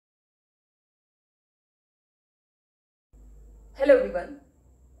Hello everyone.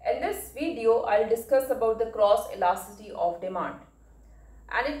 In this video, I'll discuss about the cross elasticity of demand,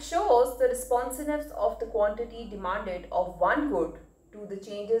 and it shows the responsiveness of the quantity demanded of one good to the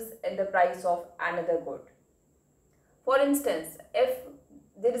changes in the price of another good. For instance, if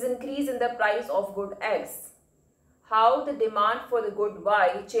there is increase in the price of good X, how the demand for the good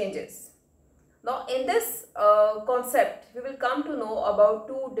Y changes. Now in this concept, we will come to know about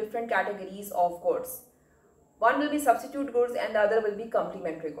two different categories of goods. One will be substitute goods and the other will be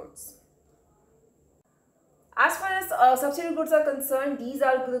complementary goods. As far as substitute goods are concerned, these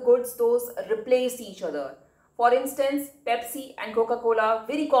are the goods those replace each other. For instance, Pepsi and Coca-Cola,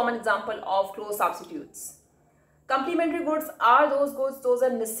 very common example of close substitutes. Complementary goods are those goods those are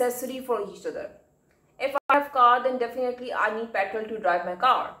necessary for each other. If I have car, then definitely I need petrol to drive my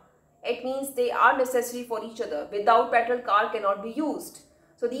car. It means they are necessary for each other. Without petrol, car cannot be used.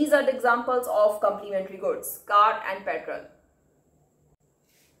 So these are the examples of complementary goods, car and petrol.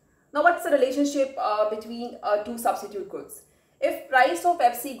 Now what's the relationship between two substitute goods? If price of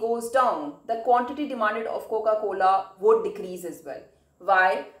Pepsi goes down, the quantity demanded of Coca-Cola would decrease as well.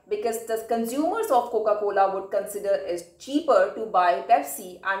 Why? Because the consumers of Coca-Cola would consider it cheaper to buy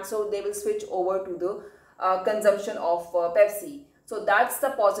Pepsi, and so they will switch over to the consumption of Pepsi. So that's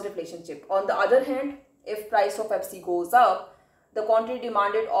the positive relationship. On the other hand, if price of Pepsi goes up, the quantity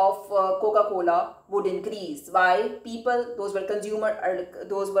demanded of Coca-Cola would increase. Why? People, those were consuming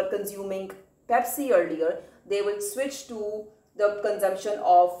Pepsi earlier, they will switch to the consumption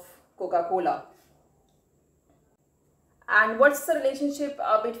of Coca-Cola. And what's the relationship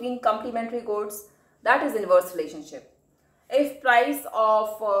between complementary goods? That is inverse relationship. If price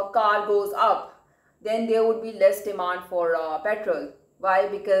of car goes up, then there would be less demand for petrol. Why?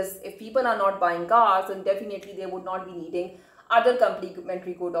 Because if people are not buying cars, then definitely they would not be needing other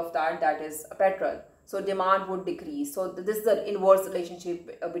complementary good of that is petrol. So demand would decrease. So this is the inverse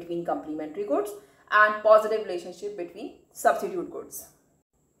relationship between complementary goods and positive relationship between substitute goods.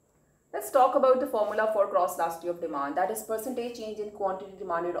 Let's talk about the formula for cross elasticity of demand. That is percentage change in quantity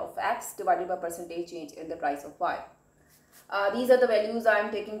demanded of X divided by percentage change in the price of Y. These are the values I am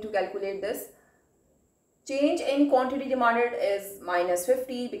taking to calculate this. Change in quantity demanded is minus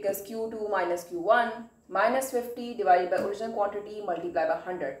 50 because Q2 minus Q1. Minus 50 divided by original quantity multiplied by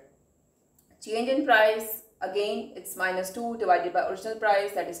 100. Change in price, again it's minus 2 divided by original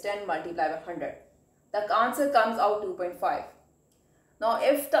price, that is 10 multiplied by 100. The answer comes out 2.5. Now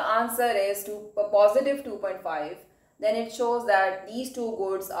if the answer is positive 2.5, then it shows that these two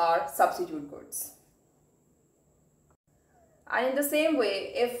goods are substitute goods. And in the same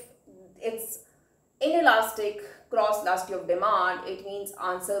way, if it's inelastic cross elasticity of demand, it means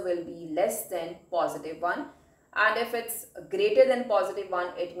answer will be less than positive 1, and if it's greater than positive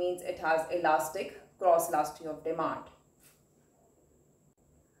 1, it means it has elastic cross elasticity of demand.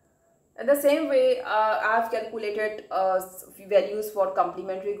 In the same way, I have calculated values for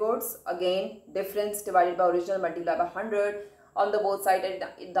complementary goods. Again, difference divided by original multiplied by 100 on the both sides,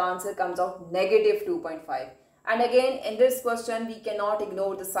 and the answer comes out negative 2.5. And again, in this question, we cannot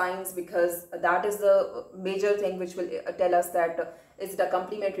ignore the signs because that is the major thing which will tell us that is it a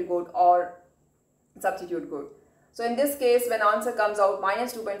complementary good or substitute good. So in this case, when answer comes out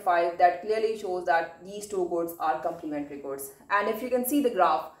minus 2.5, that clearly shows that these two goods are complementary goods. And if you can see the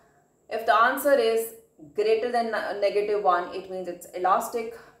graph, if the answer is greater than negative 1, it means it's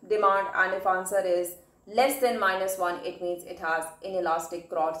elastic demand, and if answer is less than minus 1, it means it has inelastic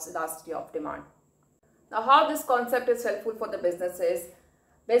cross elasticity of demand. Now, how this concept is helpful for the businesses.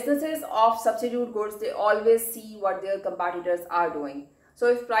 Businesses of substitute goods, they always see what their competitors are doing. So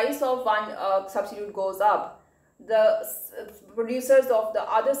if price of one substitute goes up, the producers of the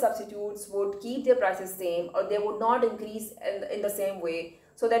other substitutes would keep their prices same, or they would not increase in the same way,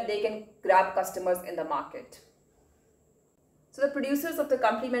 so that they can grab customers in the market. So the producers of the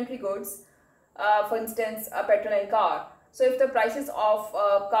complementary goods, for instance, petrol and car. So if the prices of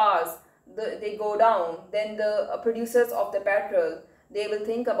cars they go down, then the producers of the petrol, they will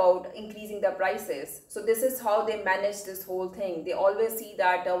think about increasing the prices. So this is how they manage this whole thing. They always see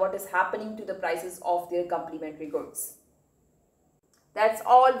that what is happening to the prices of their complementary goods. That's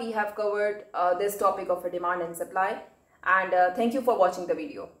all we have covered this topic of demand and supply, and thank you for watching the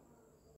video.